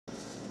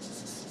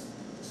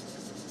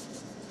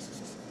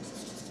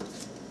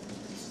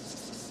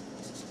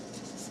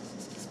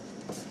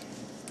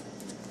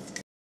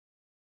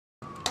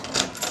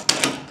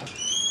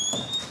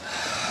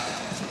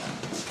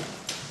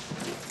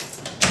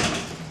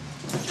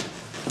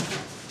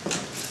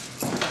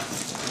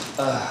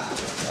God,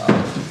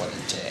 what a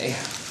day.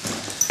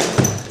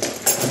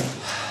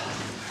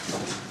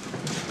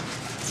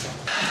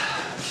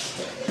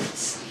 Okay, let's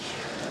see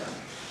here.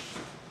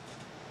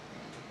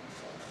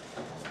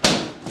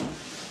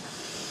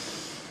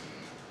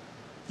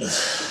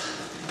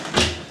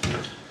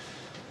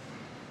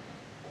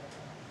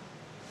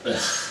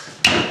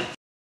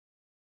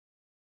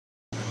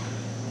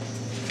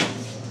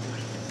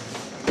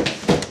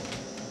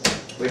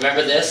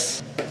 Remember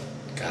this?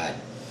 God,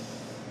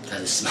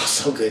 it smells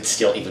so good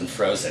still, even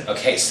frozen.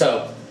 Okay,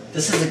 so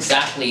this is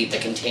exactly the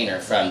container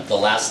from the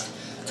last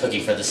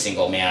Cooking for the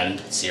Single Man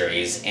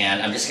series,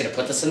 and I'm just gonna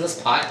put this in this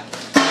pot.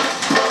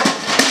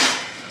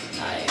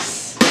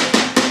 Nice.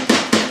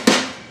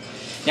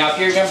 Now, if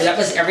you remember, that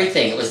was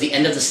everything. It was the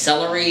end of the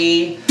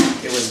celery,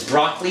 it was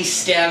broccoli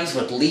stems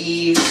with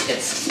leaves,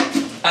 it's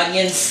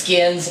onion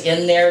skins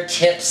in there,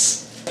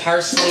 tips,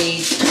 parsley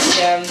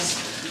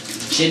stems,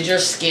 ginger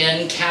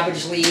skin,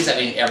 cabbage leaves, I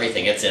mean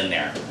everything, it's in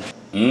there.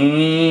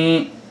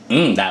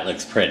 That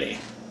looks pretty.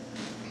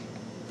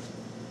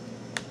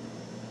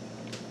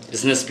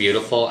 Isn't this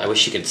beautiful? I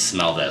wish you could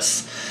smell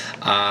this.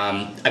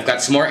 I've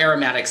got some more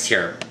aromatics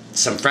here.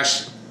 Some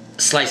fresh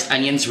sliced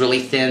onions, really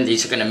thin.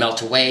 These are gonna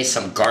melt away.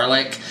 Some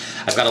garlic.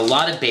 I've got a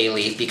lot of bay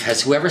leaf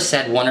because whoever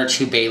said 1 or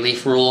 2 bay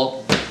leaf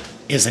rule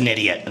is an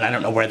idiot, and I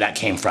don't know where that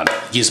came from.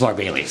 Use more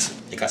bay leaves.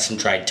 I got some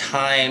dried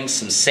thyme,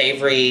 some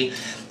savory.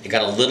 I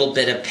got a little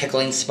bit of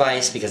pickling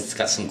spice because it's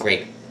got some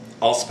great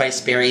allspice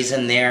berries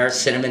in there,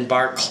 cinnamon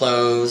bark,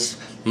 cloves,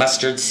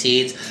 mustard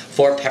seeds,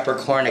 4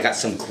 peppercorn. I got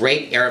some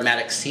great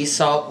aromatic sea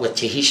salt with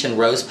Tahitian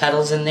rose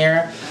petals in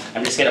there.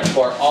 I'm just gonna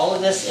pour all of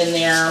this in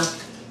there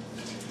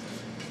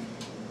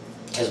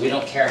because we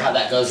don't care how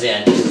that goes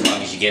in, just as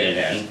long as you get it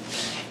in.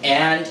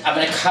 And I'm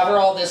gonna cover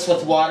all this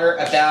with water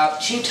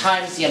about 2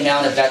 times the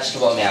amount of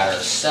vegetable matter.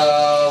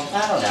 So,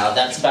 I don't know,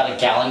 that's about a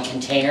gallon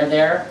container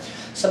there.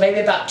 So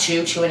maybe about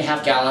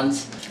 2.5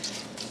 gallons.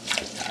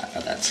 Oh,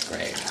 that's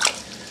great.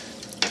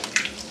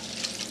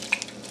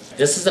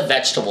 This is a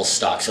vegetable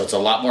stock, so it's a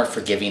lot more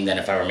forgiving than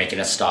if I were making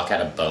a stock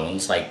out of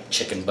bones, like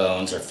chicken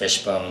bones or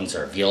fish bones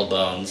or veal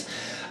bones.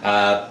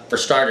 For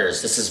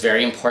starters, this is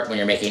very important when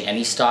you're making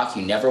any stock.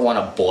 You never want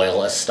to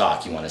boil a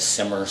stock. You want to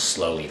simmer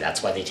slowly.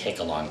 That's why they take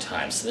a long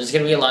time. So there's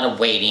going to be a lot of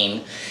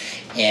waiting.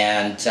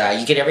 And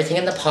you get everything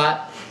in the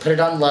pot, put it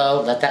on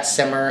low, let that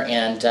simmer,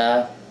 and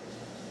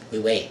we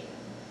wait.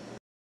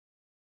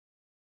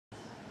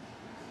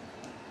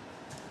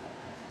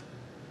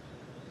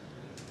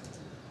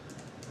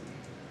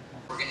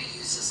 We're going to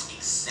use this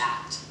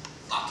exact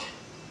bucket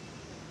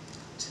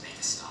to make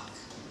a stock.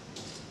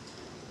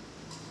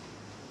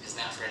 Isn't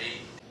that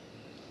pretty?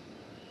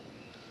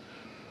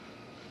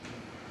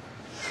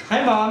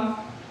 Hi, Mom.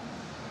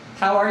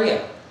 How are you?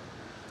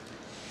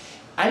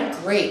 I'm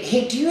great.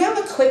 Hey, do you have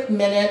a quick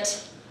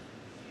minute?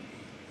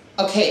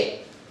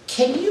 Okay,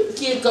 can you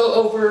go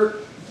over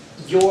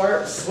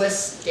your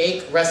Swiss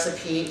steak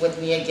recipe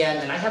with me again?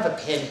 And I have a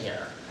pen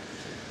here,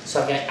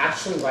 so I'm going to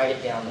actually write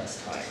it down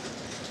this time.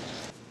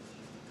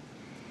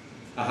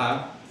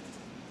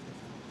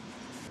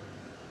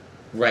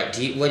 Right.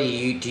 Do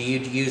you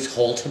use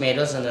whole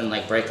tomatoes and then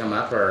like break them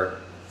up, or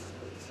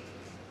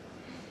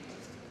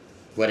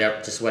whatever?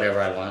 Just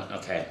whatever I want.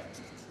 Okay.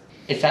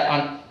 Is that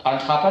on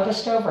top of the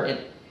stove or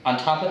on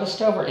top of the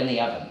stove or in the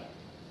oven?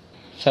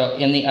 So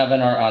in the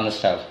oven or on the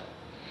stove.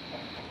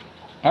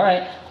 All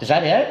right. Is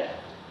that it?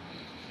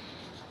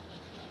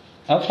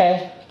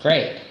 Okay.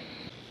 Great.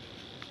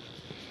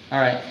 All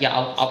right. Yeah,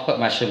 I'll put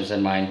mushrooms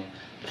in mine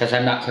because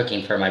I'm not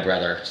cooking for my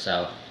brother.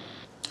 So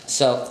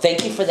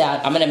thank you for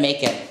that. I'm gonna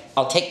make it.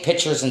 I'll take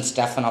pictures and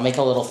stuff, and I'll make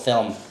a little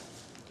film,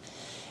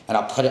 and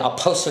I'll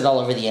post it all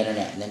over the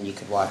internet, and then you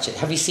could watch it.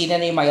 Have you seen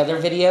any of my other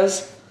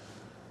videos?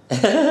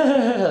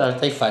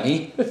 Aren't they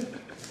funny?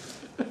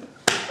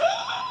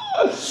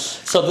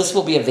 So this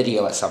will be a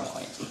video at some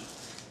point.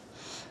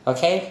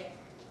 Okay?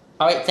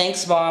 All right,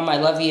 thanks, Mom. I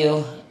love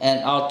you,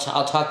 and I'll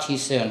talk to you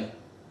soon.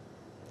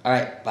 All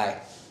right, bye.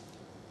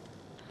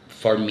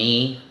 For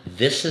me,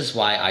 this is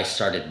why I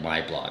started my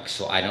blog,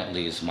 so I don't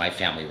lose my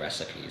family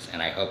recipes, and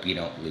I hope you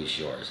don't lose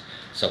yours.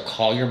 So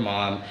call your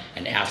mom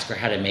and ask her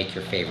how to make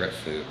your favorite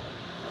food.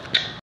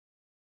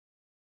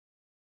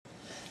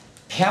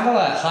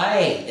 Pamela, hi,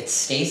 it's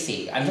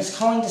Stacey. I'm just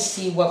calling to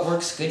see what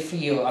works good for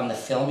you on the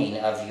filming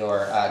of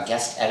your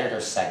guest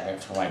editor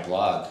segment for my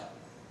blog.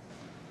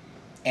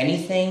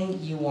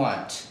 Anything you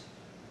want.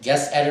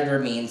 Guest editor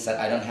means that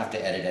I don't have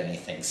to edit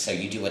anything, so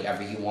you do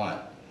whatever you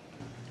want.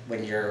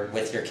 When you're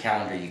with your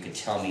calendar, you could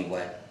tell me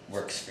what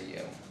works for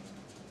you.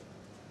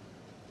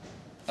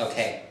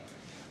 Okay.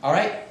 All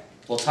right.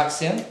 We'll talk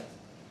soon.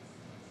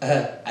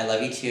 I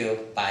love you too.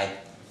 Bye.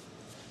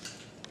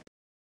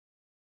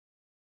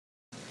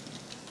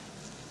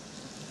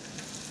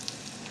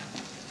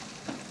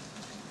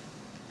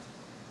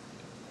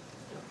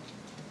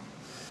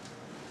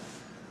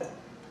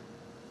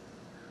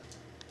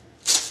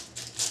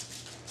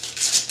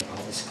 All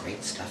this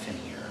great stuff in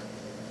here.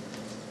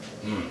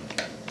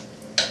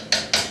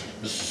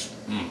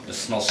 This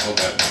smells so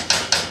good.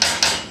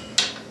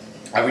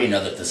 I already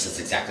know that this is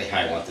exactly how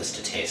I want this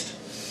to taste.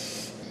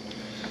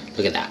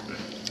 Look at that.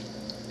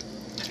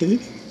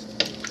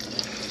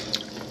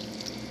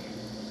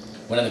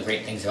 One of the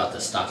great things about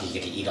this stock is you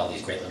get to eat all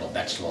these great little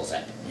vegetables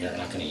that you're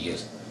not going to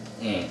use.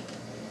 Do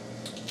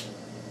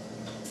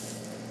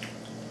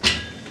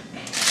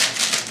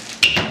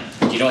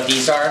you know what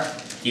these are?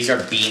 These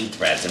are bean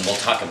threads, and we'll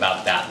talk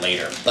about that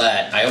later.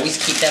 But I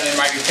always keep them in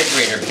my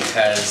refrigerator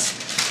because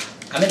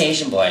I'm an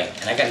Asian boy,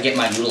 and I got to get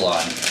my noodle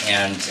on.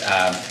 And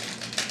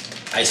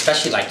I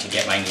especially like to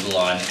get my noodle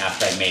on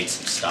after I've made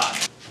some stock.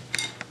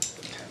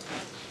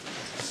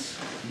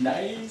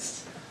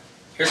 Nice.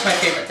 Here's my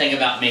favorite thing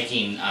about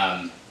making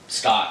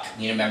stock.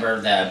 You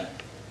remember the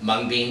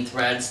mung bean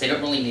threads? They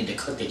don't really need to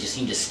cook, they just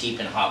need to steep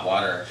in hot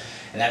water.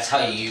 And that's how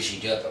you usually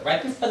do it. But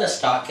right before the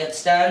stock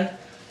gets done,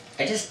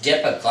 I just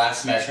dip a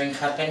glass measuring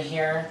cup in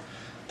here,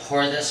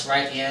 pour this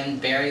right in,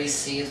 berries,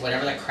 seeds,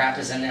 whatever the crap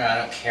is in there, I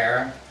don't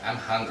care. I'm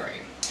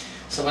hungry.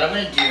 So what I'm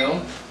going to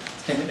do,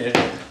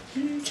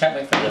 can't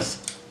wait for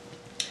this,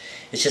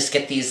 is just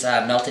get these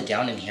melted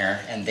down in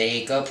here, and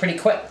they go pretty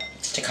quick.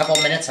 Just a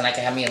couple minutes and I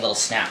can have me a little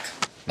snack.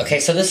 Okay,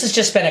 so this has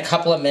just been a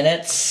couple of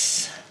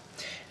minutes,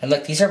 and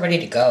look, these are ready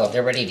to go.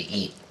 They're ready to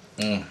eat.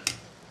 One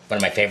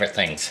of my favorite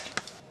things.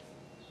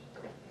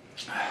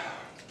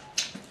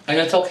 And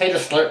it's okay to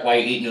slurp while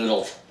you eat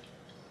noodles.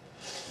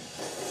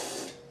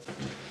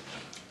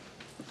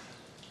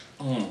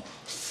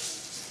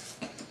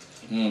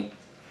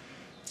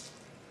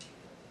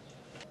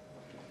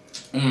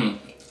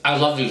 I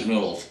love these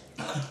noodles.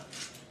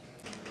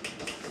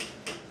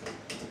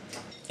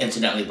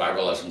 Incidentally,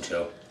 Barbara loves them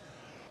too.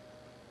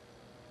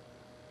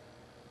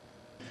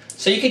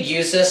 So you could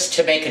use this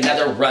to make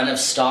another run of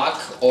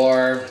stock,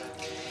 or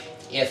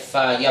if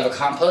you have a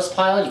compost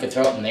pile, you could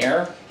throw it in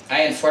there.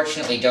 I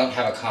unfortunately don't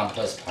have a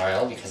compost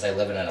pile because I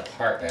live in an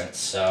apartment,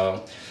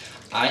 so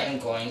I am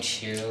going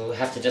to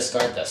have to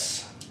discard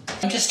this.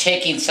 I'm just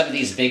taking some of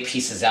these big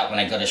pieces out when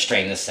I go to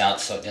strain this out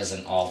so it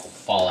doesn't all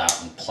fall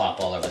out and plop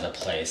all over the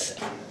place.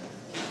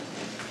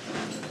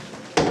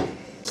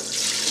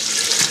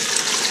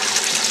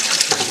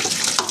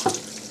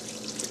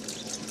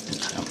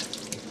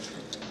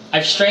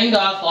 I've strained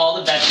off all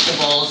the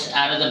vegetables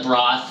out of the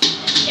broth,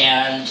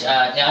 and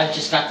now I've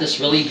just got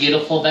this really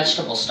beautiful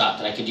vegetable stock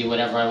that I could do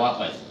whatever I want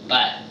with.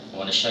 But I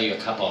want to show you a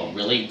couple of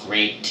really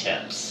great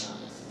tips.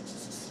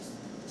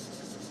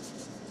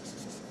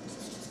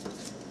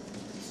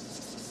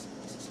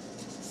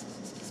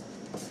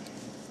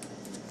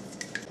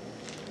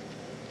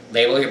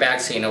 Label your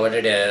bag so you know what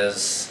it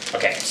is.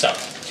 Okay, so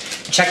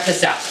check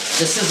this out.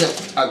 This is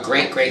a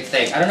great, great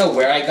thing. I don't know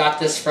where I got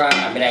this from.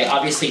 I mean, I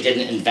obviously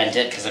didn't invent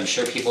it because I'm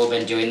sure people have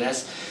been doing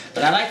this.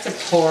 But I like to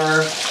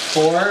pour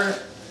 4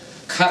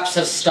 cups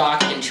of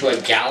stock into a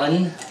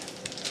gallon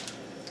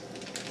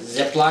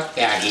Ziploc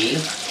baggie.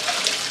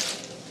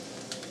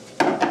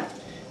 I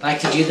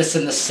like to do this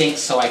in the sink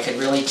so I could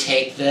really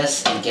take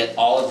this and get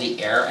all of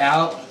the air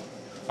out.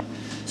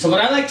 So what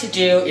I like to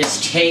do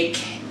is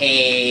take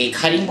a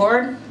cutting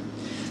board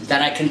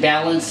that I can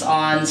balance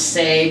on,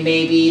 say,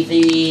 maybe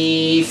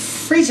the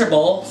freezer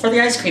bowl for the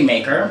ice cream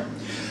maker,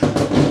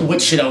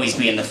 which should always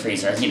be in the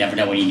freezer. You never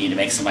know when you need to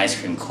make some ice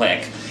cream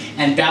quick.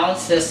 And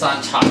balance this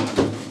on top.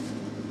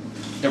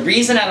 The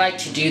reason I like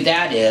to do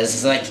that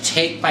is I like to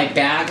take my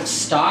bag of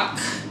stock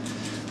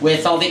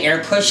with all the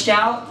air pushed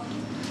out,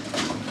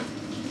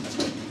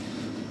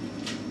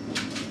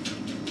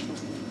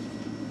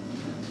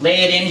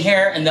 lay it in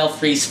here, and they'll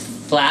freeze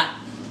flat.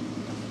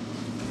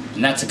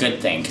 And that's a good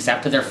thing, because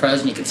after they're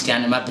frozen, you can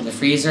stand them up in the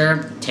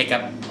freezer, take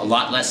up a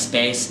lot less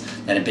space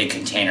than a big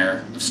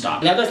container of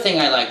stock. Another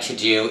thing I like to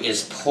do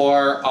is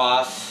pour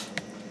off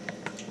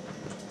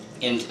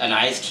in an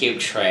ice cube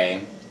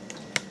tray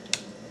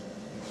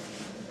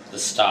the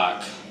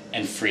stock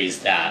and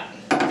freeze that.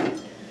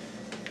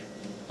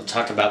 We'll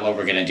talk about what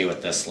we're going to do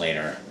with this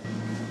later.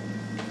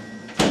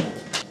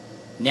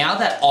 Now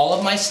that all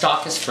of my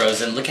stock is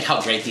frozen, look at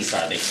how great these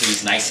are. They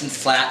freeze nice and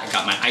flat. I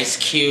got my ice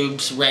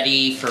cubes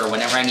ready for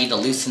whenever I need to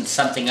loosen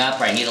something up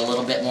or I need a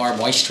little bit more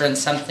moisture in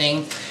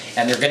something.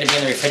 And they're going to be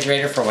in the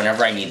refrigerator for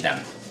whenever I need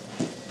them.